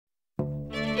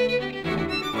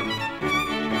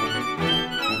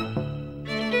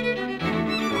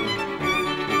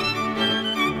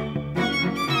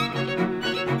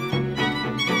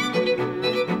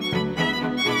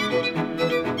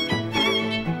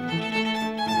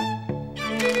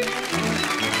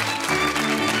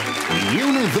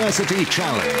University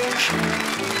Challenge.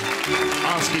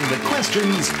 Asking the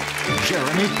questions,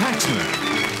 Jeremy Paxman.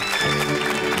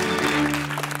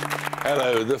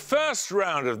 Hello. The first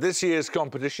round of this year's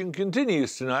competition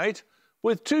continues tonight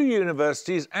with two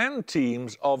universities and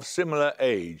teams of similar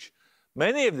age.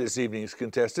 Many of this evening's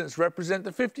contestants represent the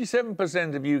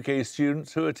 57% of UK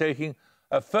students who are taking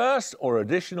a first or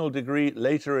additional degree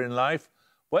later in life,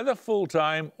 whether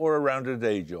full-time or around a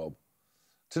day job.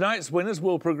 Tonight's winners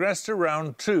will progress to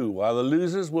round two, while the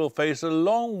losers will face a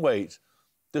long wait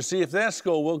to see if their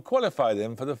score will qualify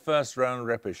them for the first round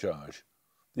repechage.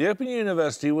 The Open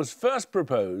University was first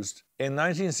proposed in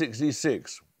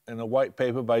 1966 in a white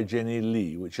paper by Jenny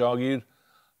Lee, which argued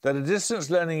that a distance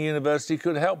learning university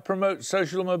could help promote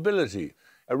social mobility.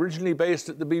 Originally based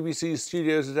at the BBC's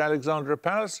studios at Alexandra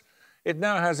Palace, it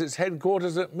now has its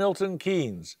headquarters at Milton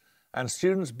Keynes and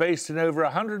students based in over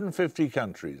 150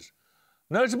 countries.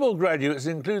 Notable graduates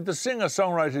include the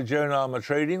singer-songwriter Joan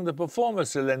Armatrading, the performer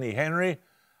Sir Lenny Henry,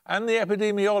 and the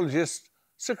epidemiologist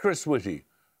Sir Chris Whitty,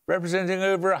 representing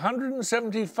over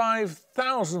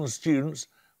 175,000 students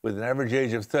with an average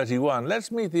age of 31.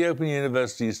 Let's meet the Open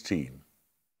University's team.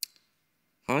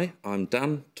 Hi, I'm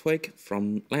Dan Twigg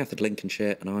from Louthard,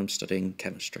 Lincolnshire, and I'm studying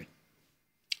chemistry.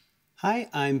 Hi,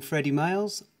 I'm Freddie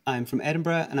Miles. I'm from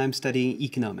Edinburgh and I'm studying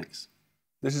economics.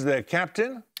 This is their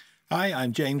captain. Hi,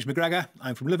 I'm James McGregor.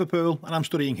 I'm from Liverpool and I'm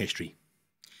studying history.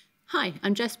 Hi,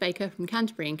 I'm Jess Baker from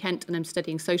Canterbury in Kent and I'm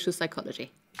studying social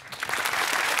psychology.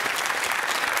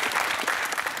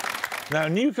 Now,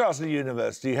 Newcastle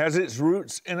University has its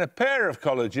roots in a pair of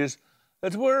colleges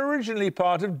that were originally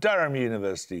part of Durham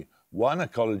University, one a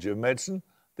College of Medicine,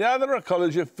 the other a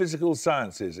College of Physical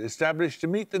Sciences, established to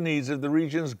meet the needs of the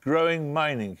region's growing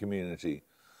mining community.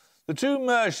 The two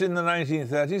merged in the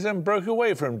 1930s and broke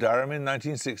away from Durham in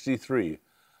 1963.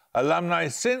 Alumni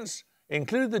since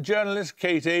include the journalist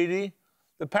Kate Adie,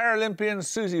 the Paralympian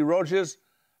Susie Rogers,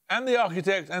 and the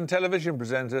architect and television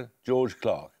presenter George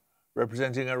Clark,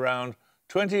 representing around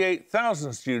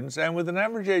 28,000 students and with an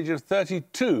average age of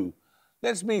 32.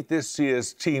 Let's meet this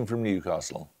year's team from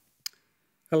Newcastle.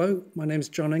 Hello, my name's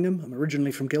John Ingham. I'm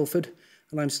originally from Guildford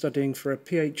and I'm studying for a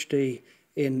PhD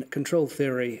in control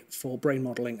theory for brain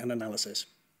modelling and analysis.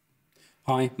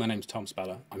 Hi, my name's Tom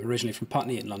Speller. I'm originally from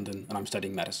Putney in London and I'm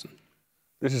studying medicine.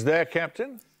 This is their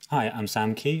captain. Hi, I'm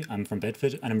Sam Key. I'm from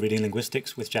Bedford and I'm reading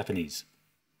linguistics with Japanese.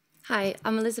 Hi,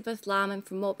 I'm Elizabeth Lamb. I'm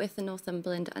from Morpeth in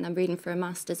Northumberland and I'm reading for a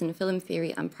Masters in Film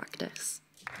Theory and Practice.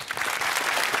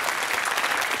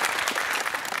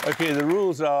 OK, the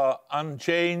rules are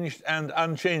unchanged and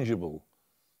unchangeable.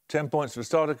 10 points for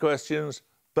starter questions.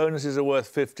 Bonuses are worth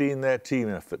 15. They're team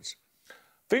efforts.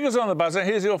 Fingers on the buzzer.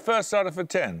 Here's your first starter for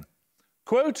 10.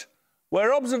 Quote,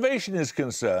 where observation is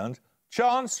concerned,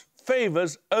 chance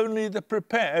favours only the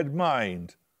prepared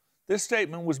mind. This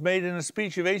statement was made in a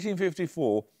speech of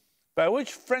 1854 by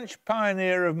which French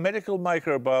pioneer of medical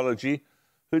microbiology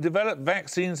who developed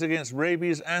vaccines against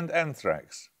rabies and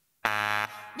anthrax?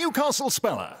 Newcastle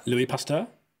speller. Louis Pasteur?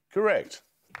 Correct.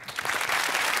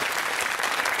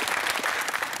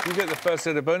 You get the first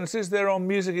set of bonuses. They're on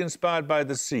music inspired by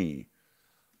the sea.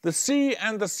 The Sea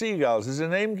and the Seagulls is a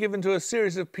name given to a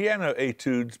series of piano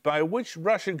etudes by which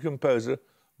Russian composer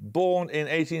born in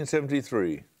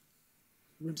 1873?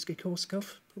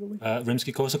 Rimsky-Korsakov, probably?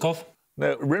 Rimsky-Korsakov?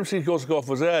 No, Rimsky-Korsakov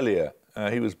was earlier.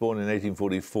 He was born in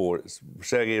 1844. It's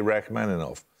Sergei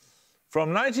Rachmaninoff.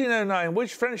 From 1909,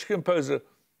 which French composer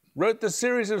wrote the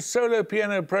series of solo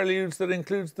piano preludes that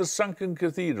includes The Sunken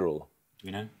Cathedral? Do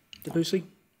we know? Debussy?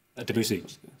 Debussy.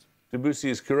 Debussy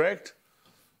is correct.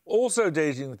 Also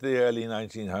dating to the early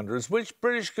 1900s, which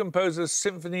British composer's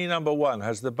Symphony No. 1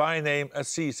 has the byname A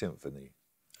Sea Symphony?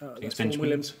 That's Vaughan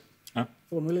Williams. Huh?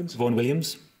 Vaughan Williams? Vaughan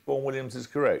Williams. Vaughan Williams is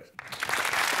correct.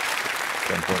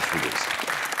 10 points for this.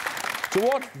 To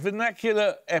what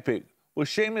vernacular epic was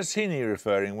Seamus Heaney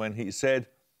referring when he said,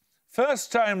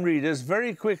 first-time readers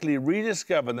very quickly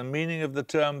rediscover the meaning of the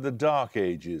term the Dark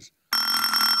Ages?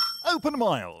 Open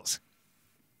Miles.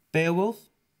 Beowulf?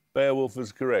 Beowulf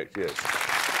is correct, yes.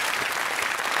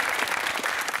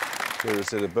 Here are a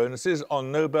set of bonuses on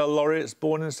Nobel laureates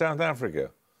born in South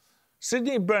Africa.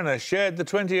 Sidney Brenner shared the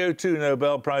 2002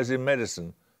 Nobel Prize in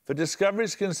Medicine for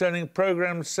discoveries concerning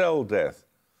programmed cell death.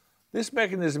 This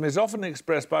mechanism is often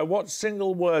expressed by what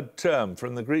single-word term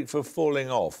from the Greek for falling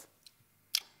off?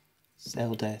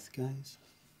 Cell death, guys.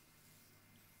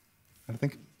 I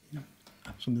think. No.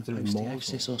 Something to do with more.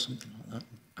 Apostiosis or something like that.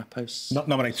 Not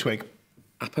nominate Twig.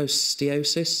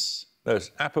 Apostiosis? No, it's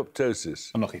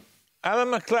apoptosis. Unlucky. Alan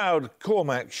MacLeod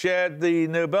Cormack shared the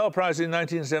Nobel Prize in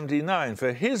 1979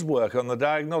 for his work on the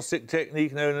diagnostic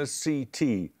technique known as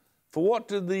CT, For what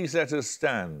do these letters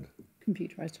stand?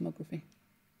 Computerised tomography.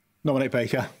 Nominate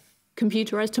Baker.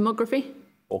 Computerised tomography?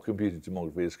 Or computed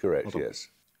tomography is correct, yes.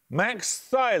 Max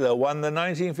Theiler won the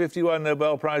 1951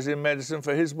 Nobel Prize in Medicine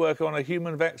for his work on a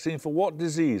human vaccine for what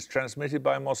disease transmitted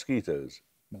by mosquitoes?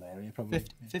 Malaria, probably.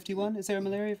 51? Is there a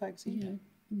malaria vaccine?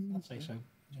 Yeah. I'd say so.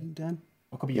 Dan?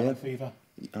 Or could be yellow fever.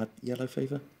 Yellow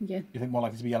fever? Yeah. You think more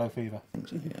likely to be yellow fever? I think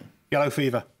so, yeah. Yellow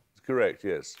fever. It's correct,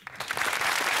 yes.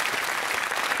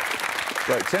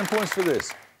 Right, 10 points for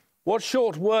this. What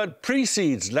short word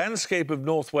precedes landscape of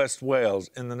northwest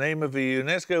Wales in the name of a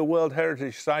UNESCO World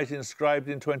Heritage Site inscribed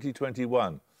in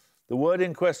 2021? The word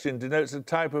in question denotes a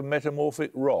type of metamorphic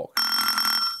rock.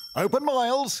 Open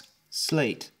miles.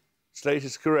 Slate. Slate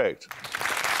is correct.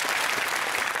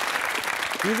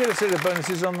 You get a set of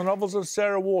bonuses on the novels of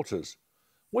Sarah Waters.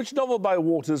 Which novel by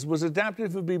Waters was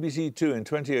adapted for BBC Two in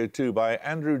 2002 by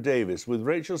Andrew Davis, with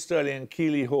Rachel Sterling and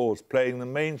Keeley Hawes playing the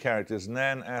main characters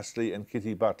Nan Astley and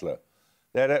Kitty Butler?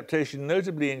 The adaptation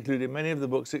notably included many of the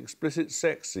book's explicit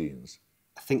sex scenes.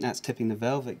 I think that's Tipping the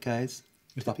Velvet, guys.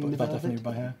 Is that Tipping the Velvet? definitely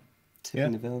by her?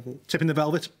 Tipping the Velvet. Tipping the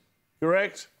Velvet.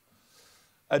 Correct.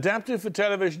 Adapted for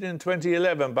television in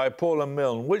 2011 by Paula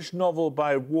Milne, which novel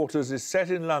by Waters is set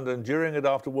in London during and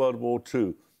after World War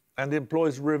II and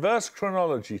employs reverse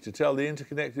chronology to tell the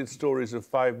interconnected stories of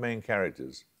 5 main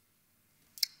characters?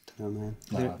 Don't know, man.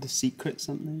 Is there The Secret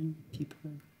something? Keeper?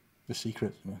 The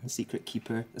Secret. The Secret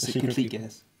Keeper. That's a Secret complete Keeper.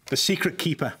 guess. The Secret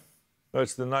Keeper. No,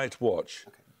 it's The Night Watch.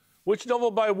 Okay. Which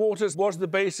novel by Waters was the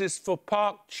basis for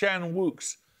Park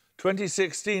Chan-wook's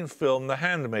 2016 film The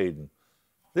Handmaiden?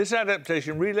 This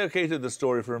adaptation relocated the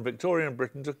story from Victorian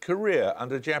Britain to Korea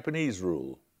under Japanese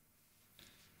rule.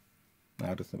 I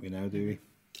don't think we know, do we?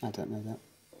 I don't know that.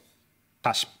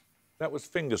 Pass. That was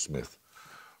Fingersmith.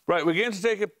 Right, we're going to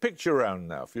take a picture round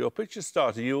now. For your picture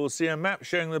starter, you will see a map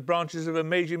showing the branches of a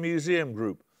major museum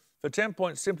group. For 10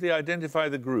 points, simply identify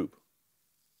the group.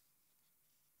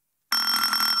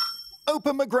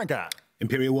 Open McGregor.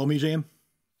 Imperial War Museum.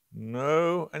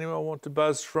 No. Anyone want to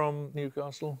buzz from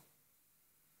Newcastle?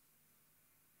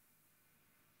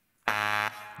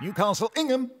 Newcastle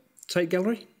Ingham. Tate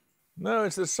Gallery? No,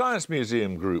 it's the Science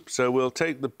Museum group, so we'll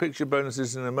take the picture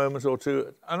bonuses in a moment or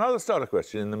two. Another starter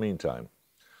question in the meantime.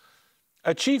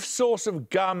 A chief source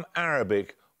of gum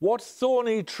arabic, what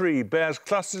thorny tree bears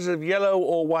clusters of yellow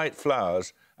or white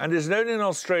flowers and is known in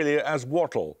Australia as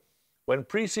wattle? When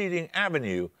preceding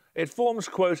avenue, it forms,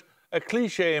 quote, a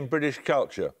cliché in British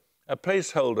culture, a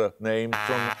placeholder name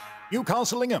from...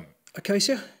 Newcastle Ingham.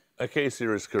 Acacia?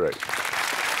 Acacia is correct.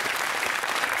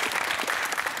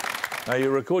 Now,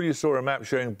 you recall you saw a map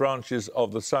showing branches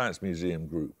of the Science Museum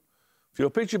group. For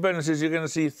your picture bonuses, you're going to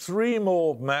see 3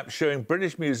 more maps showing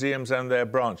British museums and their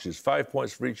branches. 5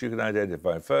 points for each you can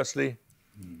identify. Firstly...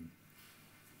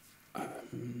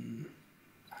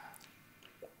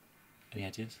 Any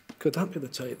ideas? Could that be the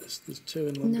Tate? There's 2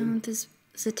 in London. No, there's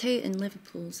a Tate in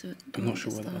Liverpool, so... I'm not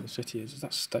sure where that other city is. Is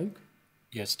that Stoke?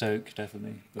 Yeah, Stoke,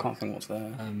 definitely. But, Can't think what's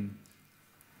there.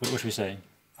 what should we say?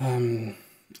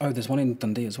 Oh, there's one in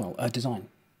Dundee as well. Design.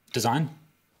 Design?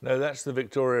 No, that's the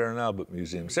Victoria and Albert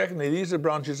Museum. Secondly, these are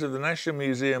branches of the National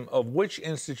Museum of which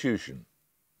institution?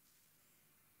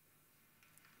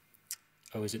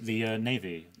 Oh, is it the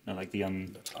Navy? No, like the...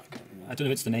 Looks like it, yeah. I don't know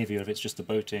if it's the Navy or if it's just the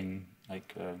boating,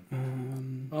 like...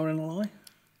 RNLI?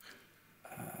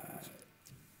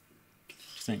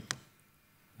 Just think.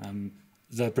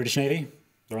 The British Navy?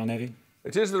 The Royal Navy?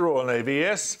 It is the Royal Navy,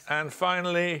 yes. And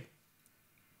finally...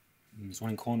 There's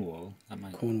one in Cornwall. That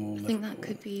might... Cornwall. I think that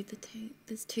could be the Tate.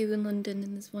 There's 2 in London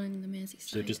and there's one in the Merseyside.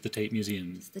 So just the Tate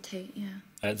Museum? It's the Tate, yeah.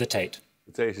 The Tate.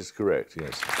 The Tate is correct,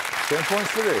 yes. 10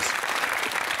 points for this.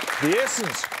 The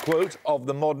essence, quote, of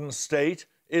the modern state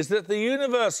is that the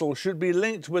universal should be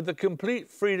linked with the complete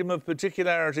freedom of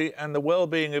particularity and the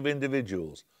well-being of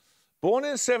individuals. Born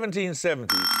in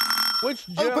 1770, which...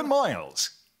 Open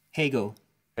miles. Hegel.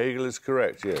 Hegel is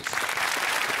correct, yes.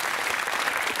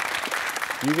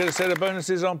 You get a set of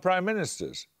bonuses on Prime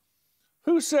Ministers.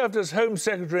 Who served as Home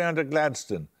Secretary under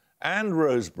Gladstone and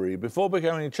Rosebery before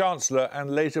becoming Chancellor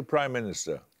and later Prime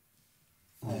Minister?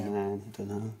 Oh, man, I don't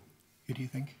know. Who do you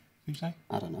think? Who say?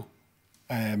 I don't know.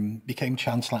 Became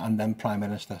Chancellor and then Prime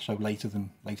Minister, so later than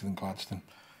Gladstone.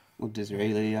 Well,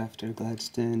 Disraeli after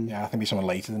Gladstone. Yeah, I think he's someone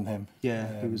later than him. Yeah,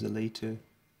 who was a later?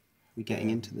 We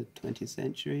getting into the 20th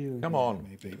century? Or? Come on.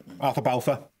 Maybe. Arthur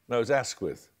Balfour. No, it's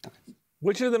Asquith.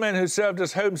 Which of the men who served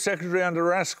as Home Secretary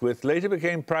under Asquith later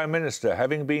became Prime Minister,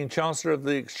 having been Chancellor of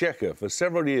the Exchequer for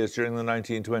several years during the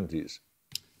 1920s?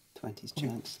 20s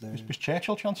Chancellor. Was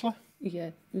Churchill Chancellor?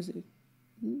 Yeah, was it?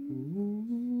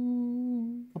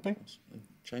 Could be.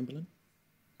 Chamberlain?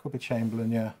 Could be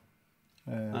Chamberlain, yeah.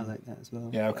 I like that as well.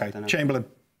 Yeah, I OK. don't know. Chamberlain.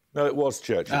 No, it was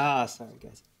Churchill. Ah, sorry,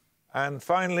 guys. And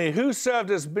finally, who served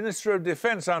as Minister of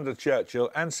Defence under Churchill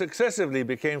and successively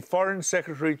became Foreign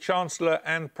Secretary, Chancellor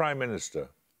and Prime Minister?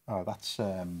 Oh, that's...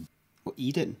 Well,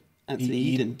 Eden. Anthony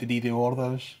Eden. Did he do all of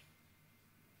those?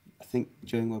 I think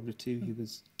during World War II he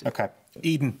was... OK.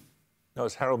 Eden. No,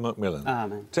 it's Harold Macmillan. Ah,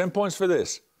 man. 10 points for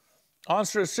this.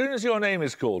 Answer as soon as your name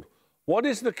is called. What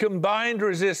is the combined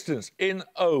resistance in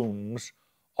ohms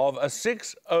of a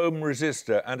 6-ohm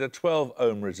resistor and a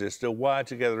 12-ohm resistor wired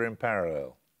together in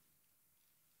parallel?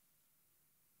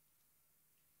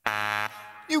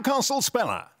 Newcastle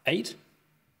speller. 8.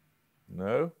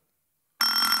 No.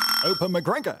 Open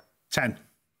McGregor. 10.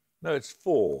 No, it's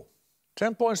 4.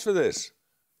 10 points for this.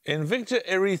 In Victor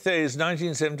Erithe's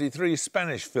 1973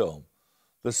 Spanish film,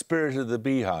 The Spirit of the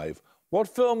Beehive, what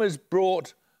film is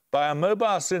brought by a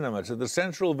mobile cinema to the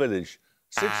central village?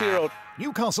 6-year-old...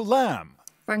 Newcastle lamb.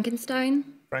 Frankenstein.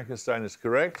 Frankenstein is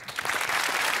correct.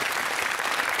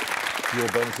 Your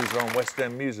bonuses are on West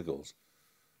End musicals.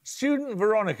 Student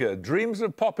Veronica dreams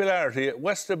of popularity at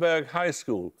Westerberg High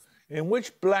School. In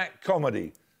which black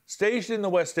comedy, staged in the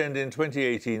West End in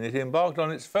 2018, it embarked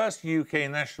on its first UK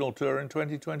national tour in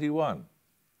 2021?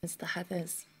 It's The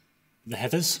Heathers. The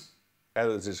Heathers.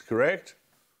 Heathers is correct.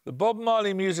 The Bob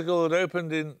Marley musical that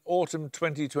opened in autumn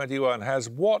 2021 has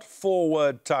what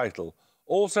 4-word title?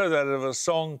 Also that of a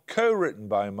song co-written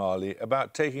by Marley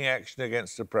about taking action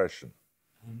against oppression.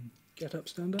 Get Up,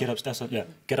 Stand Up? Get Up, Stand Up, yeah.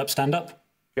 Get Up, Stand Up.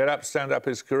 Get Up, Stand Up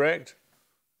is correct.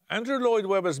 Andrew Lloyd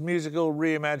Webber's musical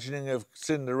reimagining of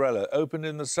Cinderella opened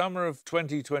in the summer of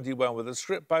 2021 with a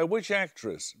script by which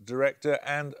actress, director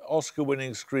and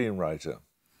Oscar-winning screenwriter?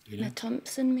 Emma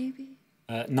Thompson, maybe?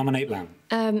 Nominate Lamb.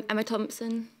 Emma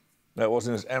Thompson. No, it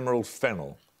wasn't. It's Emerald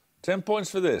Fennell. 10 points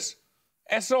for this.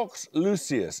 Esox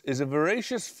lucius is a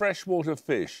voracious freshwater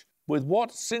fish with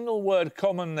what single-word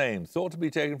common name thought to be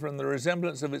taken from the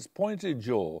resemblance of its pointed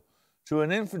jaw to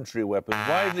an infantry weapon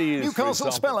widely used, Newcastle for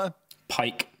example... speller.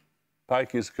 Pike.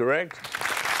 Pike is correct.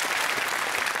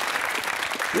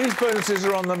 These bonuses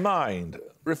are on the mind.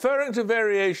 Referring to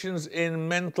variations in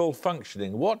mental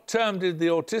functioning, what term did the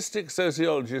autistic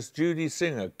sociologist Judy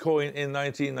Singer coin in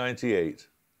 1998?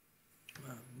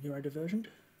 Neurodivergent?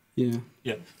 Yeah.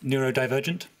 Yeah.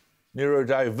 Neurodivergent.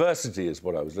 Neurodiversity is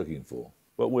what I was looking for,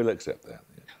 but we'll accept that.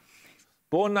 Yeah.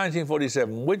 Born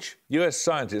 1947, which US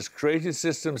scientist created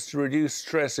systems to reduce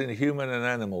stress in human and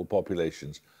animal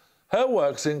populations? Her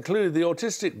works include the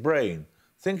autistic brain,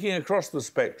 thinking across the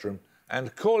spectrum,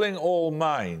 and calling all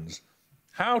minds.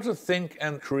 How to think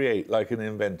and create like an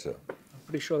inventor. I'm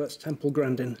pretty sure that's Temple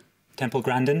Grandin. Temple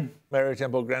Grandin. Mary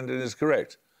Temple Grandin is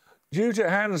correct. Due to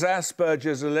Hans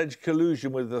Asperger's alleged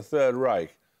collusion with the Third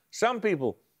Reich, some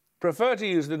people prefer to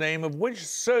use the name of which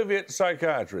Soviet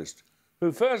psychiatrist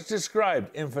who first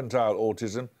described infantile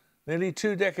autism nearly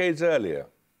 2 decades earlier?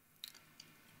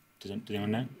 Does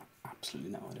anyone know?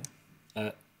 Absolutely no idea.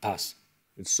 Pass.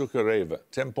 It's Sukhareva.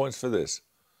 10 points for this.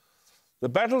 The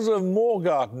battles of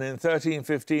Morgarten in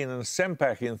 1315 and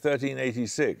Sempak in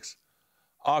 1386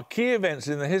 are key events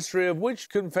in the history of which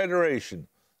confederation?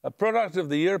 A product of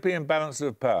the European balance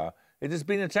of power, it has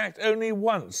been attacked only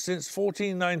once since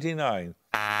 1499.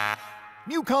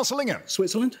 Newcastle Ingham.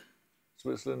 Switzerland?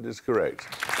 Switzerland is correct.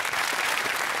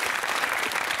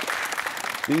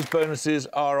 These bonuses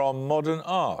are on modern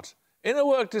art. In a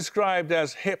work described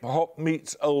as hip-hop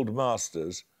meets old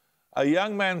masters, a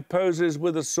young man poses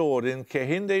with a sword in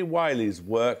Kehinde Wiley's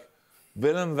work,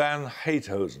 Willem van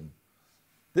Heethoven.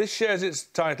 This shares its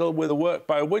title with a work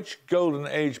by which Golden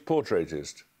Age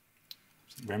portraitist?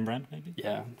 Rembrandt, maybe?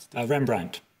 Yeah.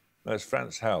 Rembrandt. That's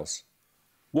Frans Hals.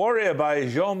 Warrior by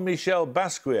Jean-Michel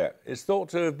Basquiat is thought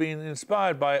to have been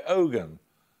inspired by Ogun,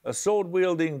 a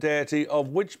sword-wielding deity of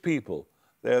which people?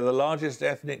 They are the largest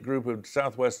ethnic group of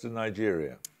southwestern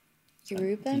Nigeria.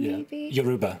 Yoruba, maybe?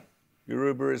 Yoruba.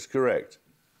 Yoruba is correct.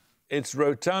 Its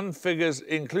rotund figures,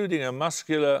 including a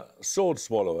muscular sword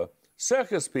swallower.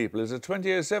 Circus People is a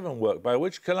 2007 work by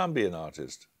which Colombian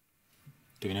artist?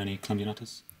 Do we know any Colombian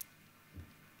artists?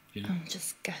 I'll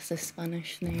just guess a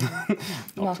Spanish name.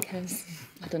 Marquez.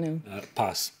 I don't know.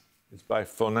 Pass. It's by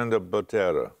Fernando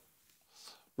Botero.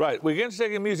 Right, we're going to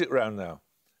take a music round now.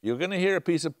 You're going to hear a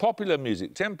piece of popular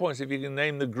music. 10 points if you can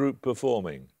name the group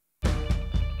performing.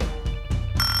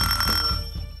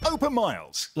 Open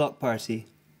Miles. Block Party.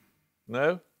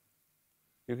 No?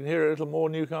 You can hear a little more,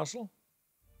 Newcastle?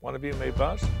 One of you may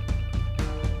buzz.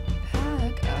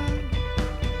 Pack up,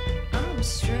 I'm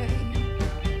straight.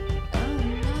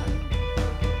 I'm not.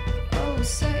 Oh,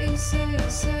 say, oh, say,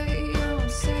 say, oh,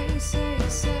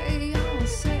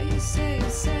 say,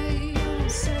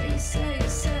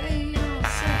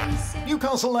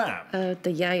 Newcastle Lamb.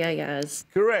 The yeah-yeah-yeahs.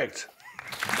 Correct.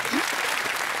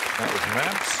 That was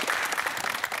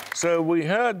maps. So we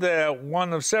heard there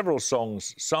one of several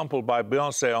songs sampled by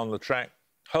Beyoncé on the track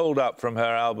Hold Up from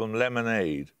her album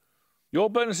Lemonade. Your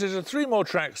bonuses are 3 more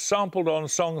tracks sampled on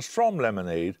songs from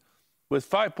Lemonade, with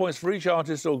 5 points for each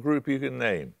artist or group you can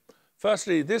name.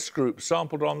 Firstly, this group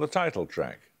sampled on the title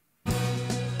track.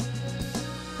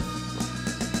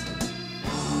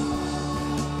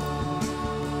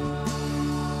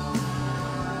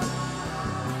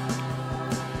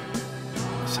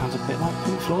 Sounds a bit like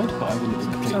Pink Floyd, but I wouldn't be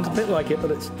completely Sounds a bit like it,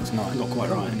 but it's not quite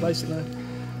right. Place though.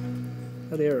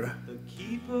 That era.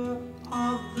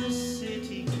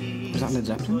 Is that Led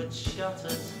Zeppelin?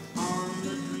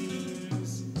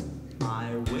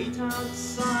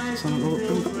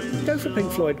 Go for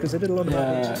Pink Floyd, because they did a lot of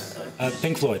that.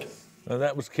 Pink Floyd. No,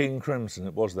 that was King Crimson.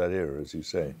 It was that era, as you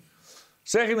say.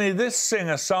 Secondly, this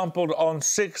singer sampled on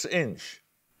 6 Inch.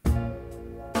 If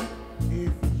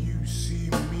you see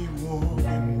me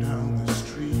walking down the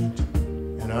street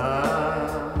and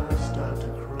I start to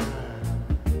cry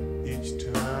each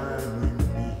time we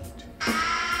meet,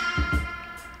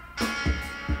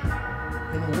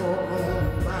 and walk on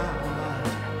by,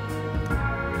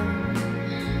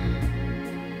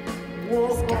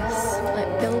 walk on.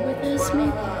 Like Bill Withers,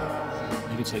 maybe?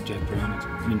 You could say James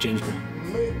Brown. James Brown.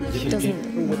 Doesn't...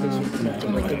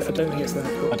 I don't think it's that.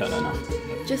 I don't know enough.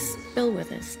 Just Bill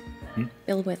Withers.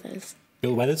 Bill Withers.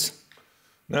 Bill Weathers?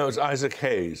 No, it's Isaac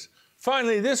Hayes.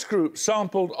 Finally, this group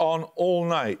sampled on All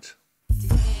Night.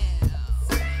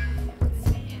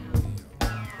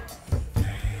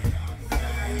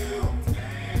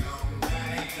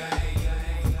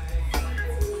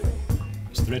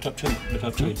 It's the Red Hot Chili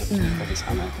Peppers.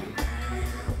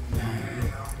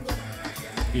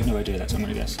 You've no idea, that's what I'm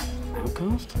going to guess.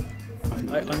 Outcast?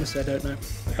 I honestly don't know.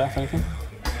 Beth, anything?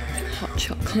 Hot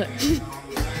chocolate.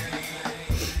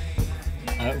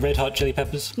 Red Hot Chili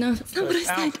Peppers? No, that's not what I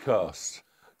said. Outcast.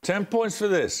 10 points for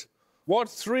this. What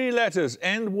 3 letters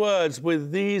end words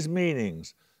with these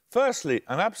meanings? Firstly,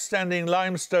 an upstanding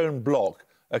limestone block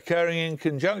occurring in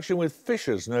conjunction with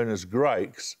fissures known as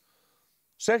grikes.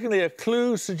 Secondly, a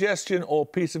clue, suggestion or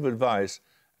piece of advice,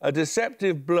 a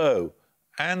deceptive blow,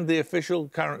 and the official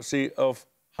currency of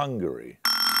Hungary.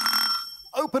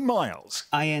 Open Miles.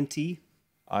 INT.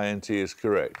 INT is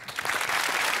correct.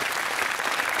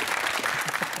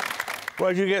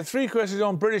 Right, you get 3 questions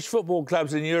on British football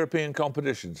clubs in European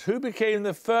competitions. Who became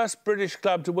the first British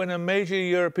club to win a major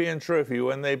European trophy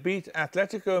when they beat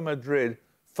Atletico Madrid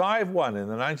 5-1 in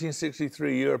the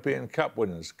 1963 European Cup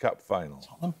Winners' Cup final?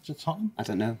 Tottenham? Is it Tottenham? I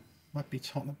don't know. Might be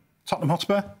Tottenham. Tottenham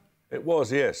Hotspur? It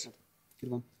was, yes. Good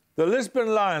one. The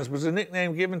Lisbon Lions was a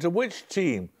nickname given to which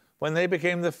team when they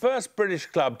became the first British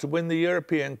club to win the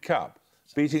European Cup,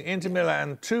 beating Inter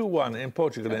Milan 2-1 in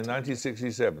Portugal in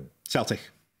 1967? Celtic.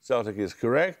 Celtic is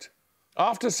correct.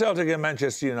 After Celtic and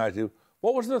Manchester United,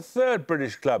 what was the 3rd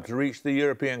British club to reach the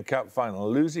European Cup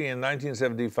final, losing in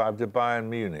 1975 to Bayern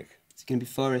Munich? Is it going to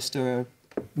be Forest or...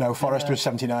 No, Forest was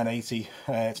 79-80.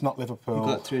 It's not Liverpool. We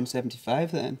got through in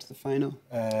 75 then to the final.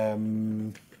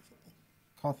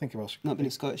 Can't think of us. Not been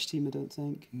a Scottish team, I don't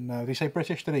think. No, did he say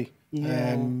British, did he?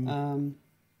 Yeah.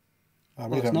 I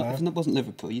really don't know. If it wasn't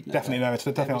Liverpool, you'd know. Definitely that. no, it's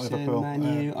definitely not Liverpool.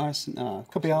 Man U, Arsenal.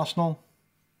 Could be Arsenal.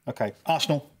 OK,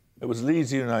 Arsenal. It was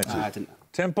Leeds United. I didn't know.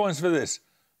 10 points for this.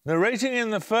 Narrating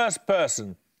in the first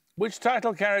person, which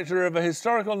title character of a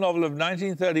historical novel of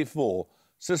 1934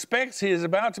 suspects he is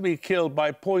about to be killed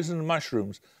by poisoned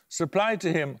mushrooms supplied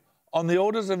to him on the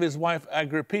orders of his wife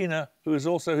Agrippina, who is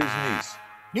also his niece?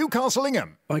 Newcastle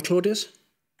Ingham. By Claudius?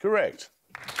 Correct.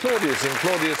 Claudius in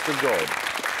Claudius the God.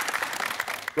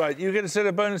 Right, you get a set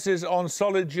of bonuses on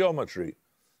solid geometry.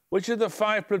 Which of the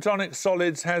 5 Platonic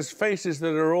solids has faces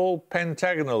that are all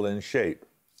pentagonal in shape?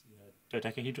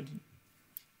 Dodecahedron?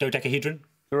 Dodecahedron?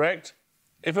 Correct.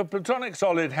 If a Platonic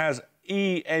solid has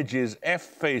E edges, F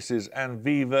faces and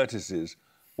V vertices,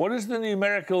 what is the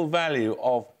numerical value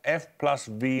of F plus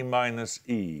V minus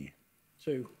E?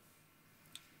 2.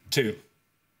 2.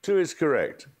 2 is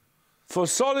correct. For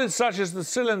solids such as the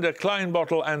cylinder, Klein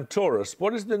bottle and torus,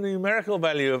 what is the numerical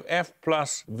value of F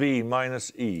plus V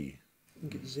minus E? I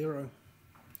think it's 0.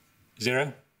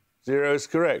 0? 0 is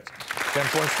correct. 10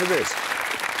 points for this.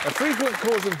 A frequent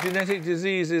cause of genetic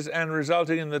diseases and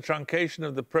resulting in the truncation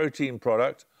of the protein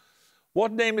product,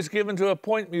 what name is given to a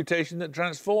point mutation that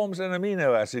transforms an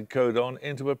amino acid codon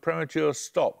into a premature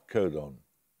stop codon?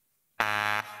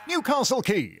 Newcastle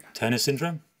Key. Turner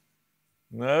syndrome?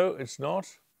 No, it's not.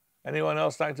 Anyone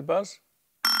else like to buzz?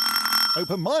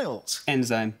 Open Miles.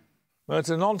 Enzyme. Well, it's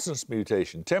a nonsense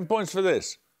mutation. 10 points for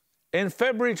this. In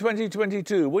February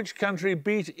 2022, which country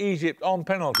beat Egypt on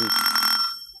penalty?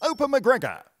 Open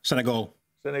McGregor. Senegal.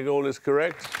 Senegal is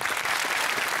correct.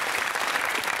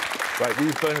 Right,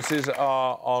 these bonuses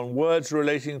are on words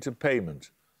relating to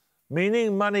payment.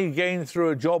 Meaning money gained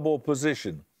through a job or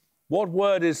position. What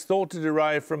word is thought to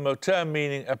derive from a term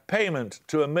meaning a payment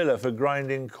to a miller for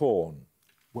grinding corn?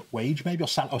 Wage, maybe, or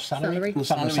salary? Salary. Well,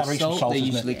 Salary's salary, from salt, they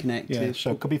isn't usually it? connect yeah, to.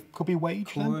 so could be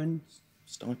wage then? Corn.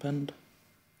 Stipend.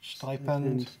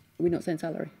 Stipend. Are we not saying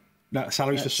salary? No,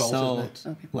 salary's for salt, isn't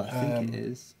it? Okay. Well, I think it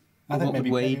is. I think What would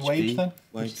maybe wage wage be? then.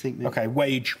 What do you think, Nick? Okay,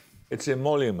 wage. It's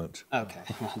emolument. Okay.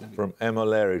 From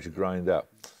emolere, to grind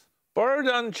up. Borrowed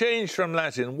unchanged from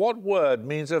Latin, what word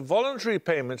means a voluntary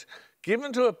payment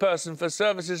given to a person for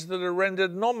services that are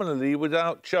rendered nominally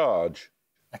without charge?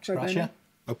 Ex gratia.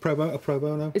 A pro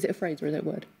bono. Is it a phrase or is it a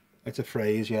word? It's a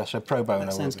phrase, yeah. So pro bono.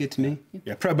 That sounds good to me.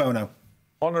 Yeah, pro bono.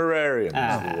 Honorarium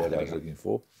is the word I was looking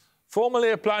for. Formally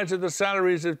applied to the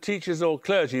salaries of teachers or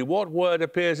clergy, what word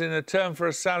appears in a term for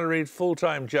a salaried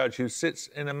full-time judge who sits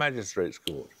in a magistrate's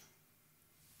court?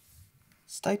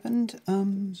 Stipend.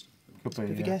 Could be,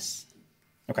 Have a guess.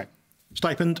 Okay.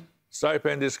 Stipend.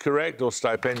 Stipend is correct, or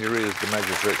stipendiary as the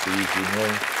magistrates are usually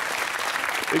known.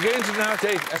 We're going to now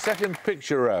take a second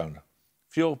picture round.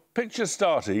 For your picture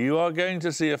starter, you are going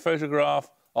to see a photograph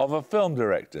of a film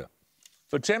director.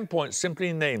 For 10 points,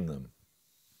 simply name them.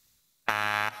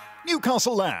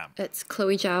 Newcastle Lamb. It's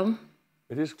Chloe Zhao.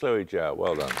 It is Chloe Zhao.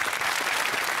 Well done.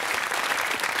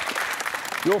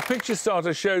 Your picture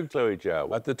starter showed Chloe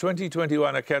Zhao at the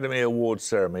 2021 Academy Awards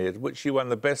ceremony, at which she won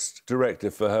the Best Director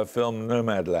for her film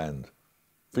Nomadland.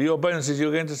 For your bonuses,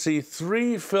 you're going to see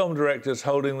 3 film directors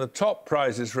holding the top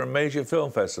prizes from major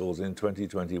film festivals in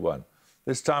 2021.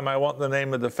 This time I want the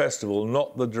name of the festival,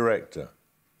 not the director.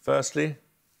 Firstly?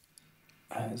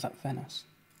 Is that Venice?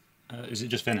 Is it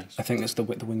just Venice? I think it's the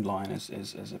Winged Lion is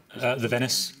The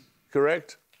Venice.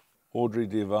 Correct. Audrey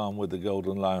Divan with the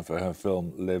Golden Lion for her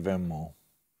film L'Événement.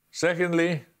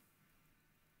 Secondly?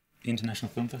 The International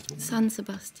Film Festival? San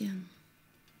Sebastian.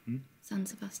 San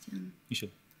Sebastian. You sure?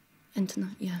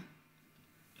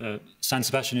 Yeah. San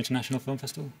Sebastian International Film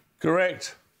Festival?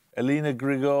 Correct. Elena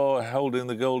Grigor holding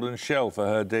the Golden Shell for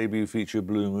her debut feature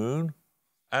Blue Moon.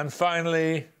 And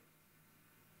finally...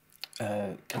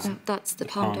 That's the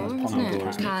Palme d'Or, isn't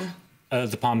it? Cannes.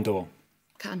 The Palme d'Or.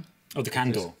 Cannes. Oh, the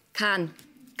Cannes d'Or. Cannes.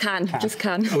 Just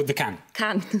Cannes. Oh, the Cannes.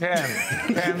 Cannes.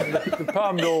 The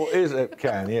Palme d'Or is at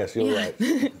Cannes, yes, you're right.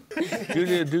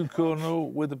 Julia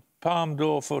Ducournau with the Palme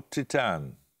d'Or for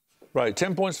Titane. Right,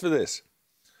 10 points for this.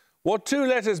 What 2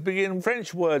 letters begin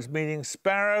French words meaning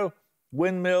sparrow,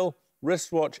 windmill,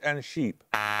 wristwatch and sheep?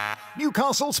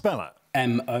 Newcastle Speller.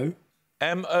 M-O.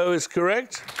 M-O is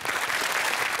correct.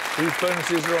 These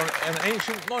bonuses are on an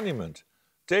ancient monument.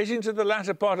 Dating to the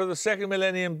latter part of the 2nd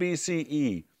millennium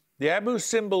BCE, the Abu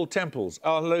Simbel temples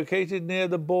are located near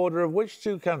the border of which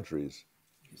 2 countries?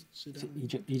 Is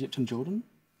it Egypt and Jordan?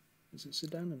 Is it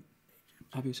Sudan? And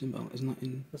Abu Simbel, isn't that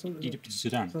in... Egypt and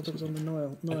Sudan. I thought it was on the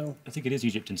Nile. I think it is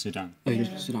Egypt and Sudan. Oh,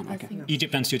 Egypt and Sudan, okay.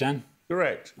 Egypt and Sudan?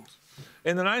 Correct.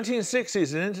 In the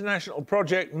 1960s, an international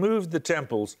project moved the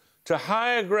temples to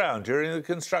higher ground during the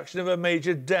construction of a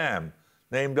major dam,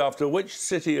 named after which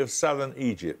city of southern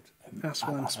Egypt?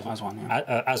 Aswan.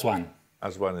 Aswan.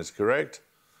 Aswan is correct.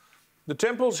 The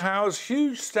temples house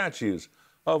huge statues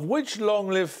of which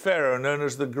long-lived pharaoh known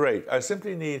as the Great? I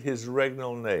simply need his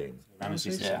regnal name.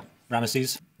 Ramesses. Yeah.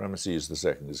 Ramesses. Ramesses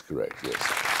II is correct, yes.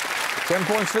 10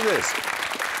 points for this.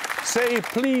 Say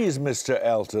Please, Mr.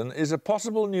 Elton is a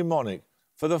possible mnemonic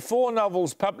for the 4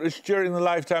 novels published during the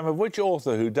lifetime of which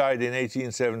author who died in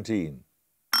 1817?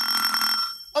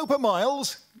 Open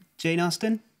Miles. Jane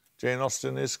Austen. Jane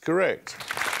Austen is correct.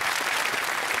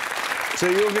 So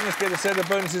you're going to get a set of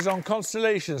bonuses on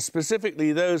constellations,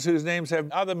 specifically those whose names have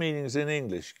other meanings in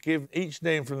English. Give each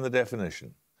name from the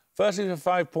definition. Firstly, for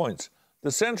 5 points,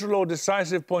 the central or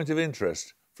decisive point of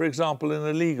interest. For example, in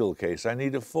a legal case, I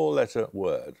need a 4-letter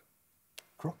word.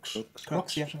 Crux.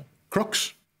 Crux, yeah.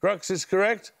 Crux. Crux is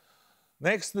correct.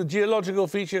 Next, the geological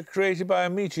feature created by a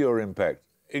meteor impact.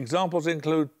 Examples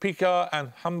include Picard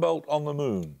and Humboldt on the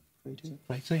Moon.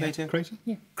 Crater.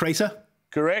 Yeah. Crater.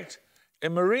 Correct.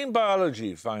 In marine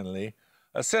biology, finally,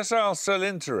 a sessile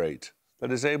celluliterate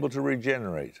that is able to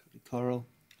regenerate. Coral.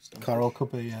 Coral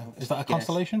could be, yeah. Is that a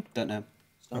constellation? Don't know.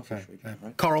 Okay.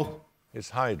 Coral. It's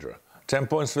Hydra. 10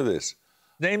 points for this.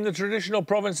 Name the traditional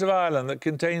province of Ireland that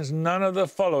contains none of the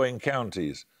following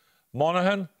counties: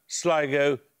 Monaghan,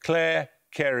 Sligo, Clare,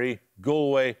 Kerry,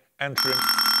 Galway, Antrim.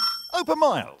 Open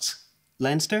Miles.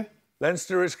 Leinster.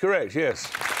 Leinster is correct, yes.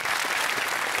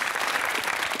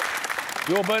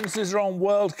 Your bonuses are on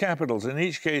world capitals. In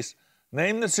each case,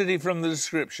 name the city from the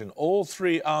description. All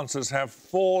three answers have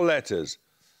 4 letters.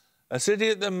 A city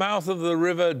at the mouth of the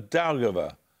river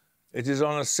Daugava. It is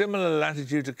on a similar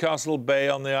latitude to Castle Bay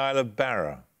on the Isle of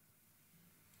Barra.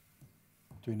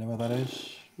 Do we know where that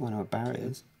is? I know what Barra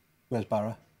is. Where's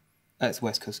Barra? It's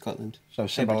West Coast Scotland. So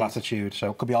similar latitude,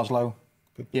 so it could be Oslo.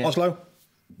 Yeah. Oslo?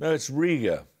 No, it's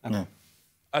Riga. No.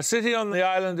 A city on the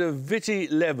island of Viti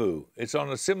Levu. It's on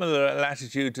a similar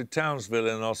latitude to Townsville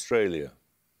in Australia.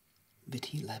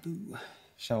 Viti Levu.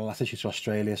 So latitude to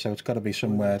Australia, so it's got to be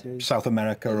somewhere South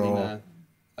America or...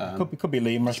 could be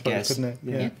Lima, I suppose, couldn't it?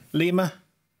 Yeah. Lima?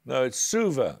 No, it's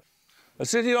Suva. A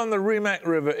city on the Rimac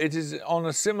River. It is on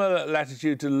a similar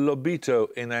latitude to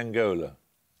Lobito in Angola.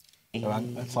 So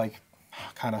it's like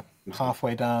kind of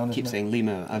halfway down. Keep saying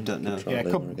Lima, I don't know. Yeah,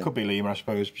 could be Lima, I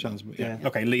suppose. Sounds, yeah.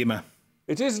 OK, Lima.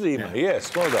 It is Lima,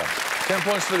 yes. Well done. 10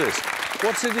 points for this.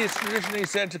 What city is traditionally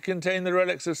said to contain the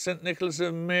relics of St Nicholas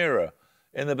of Myra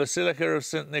in the Basilica of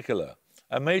St Nicola?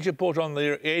 A major port on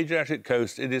the Adriatic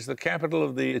coast, it is the capital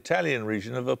of the Italian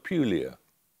region of Apulia.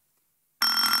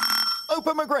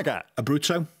 Open McGregor.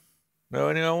 Abruzzo. No,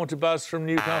 anyone want to buzz from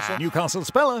Newcastle? Newcastle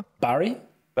speller. Barry?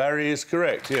 Barry is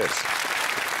correct, yes.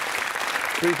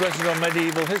 3 questions on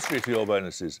medieval history for your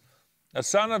bonuses. A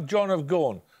son of John of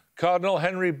Gaunt, Cardinal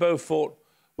Henry Beaufort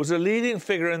was a leading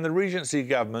figure in the Regency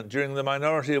government during the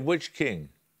minority of which king?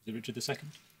 Is it Richard II?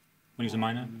 When he was a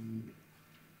minor?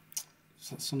 Is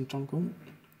that son of John Gaunt?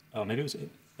 Oh, maybe it was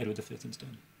Edward V instead.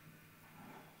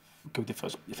 Go with the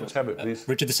first. Let's have it, please.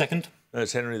 Richard II? No,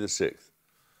 it's Henry VI.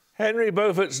 Henry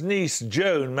Beaufort's niece,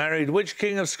 Joan, married which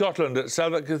king of Scotland at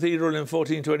Southwark Cathedral in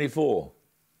 1424?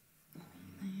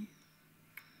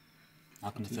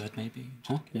 Malcolm III, maybe?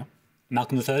 Huh? Yeah.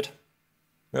 Malcolm III?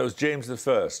 That was James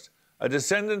I. A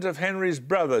descendant of Henry's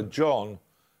brother, John,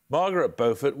 Margaret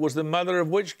Beaufort was the mother of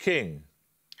which king?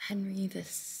 Henry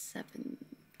VII.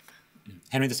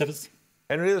 Henry VII?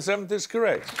 Henry VII is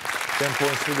correct. 10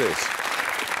 points for this.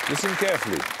 Listen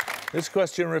carefully. This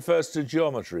question refers to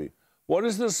geometry. What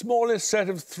is the smallest set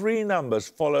of 3 numbers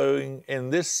following in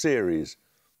this series?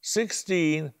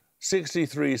 16,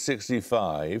 63,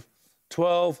 65,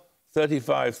 12,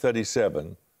 35,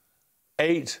 37,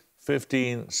 8,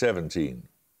 15, 17.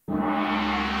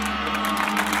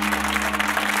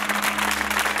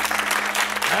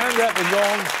 And at the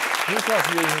gong,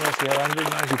 Newcastle University have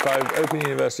 195, Open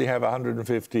University have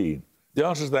 115. The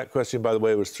answer to that question, by the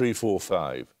way, was 3, 4,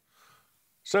 5.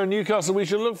 So, Newcastle, we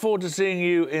shall look forward to seeing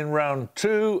you in round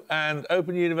 2, and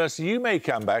Open University, you may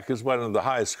come back as one of the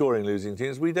highest-scoring losing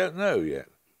teams. We don't know yet.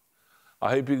 I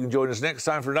hope you can join us next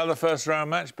time for another first-round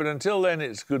match, but until then,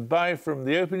 it's goodbye from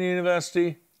the Open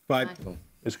University. Bye.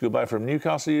 It's goodbye from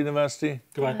Newcastle University.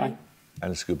 Goodbye. Bye.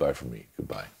 And it's goodbye from me.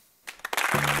 Goodbye.